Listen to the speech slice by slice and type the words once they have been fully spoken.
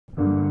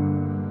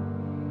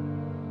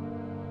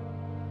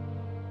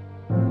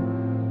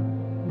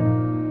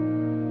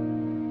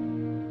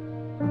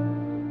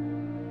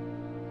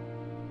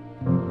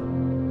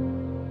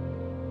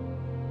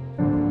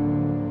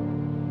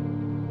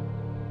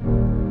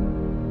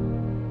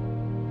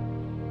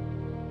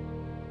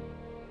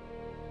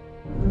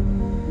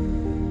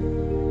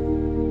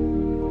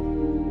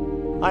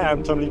Hi,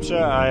 I'm Tom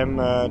Liebscher. I'm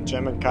a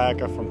German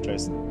kayaker from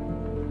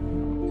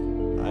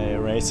Dresden. I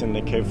race in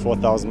the Cape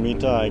 4,000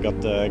 meter. I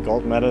got the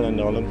gold medal in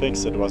the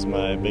Olympics. It was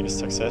my biggest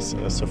success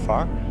so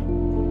far.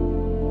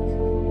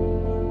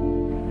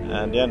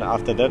 And then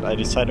after that I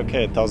decided,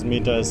 okay, 1,000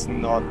 meters is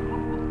not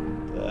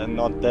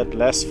that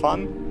less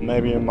fun,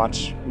 maybe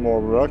much more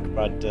work,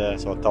 but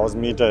so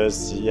 1,000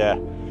 meters, yeah,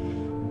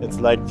 it's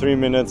like 3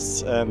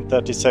 minutes and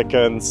 30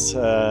 seconds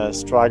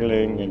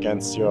struggling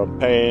against your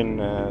pain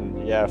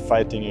and yeah,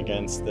 fighting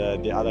against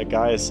the other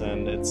guys,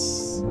 and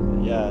it's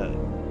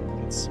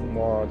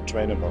more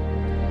trainable.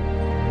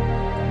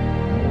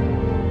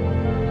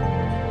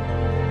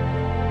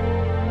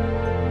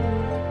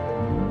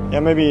 Yeah,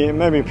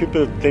 maybe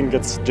people think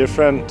it's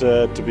different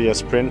to be a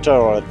sprinter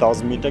or a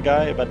 1,000 meter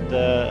guy, but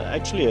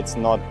actually it's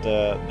not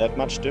that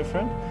much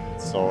different.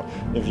 So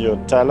if you're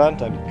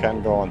talent and you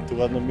can go on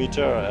 200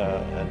 meter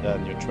and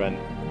then you train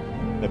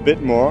a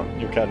bit more,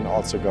 you can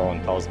also go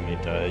on 1,000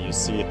 meter. You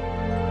see.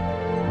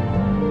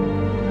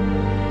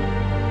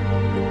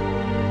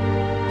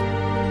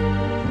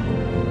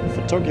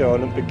 For Tokyo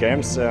Olympic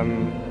Games,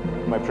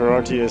 my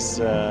priority is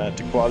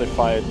to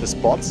qualify the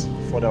spots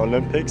for the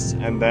Olympics,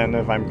 and then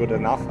if I'm good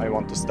enough, I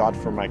want to start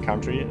from my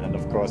country and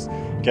of course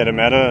get a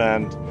medal.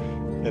 And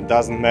it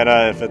doesn't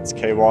matter if it's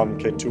K1,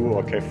 K2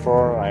 or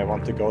K4, I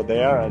want to go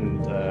there,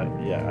 and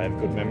yeah, I have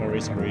good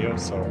memories in Rio,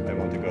 so I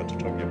want to go to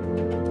Tokyo.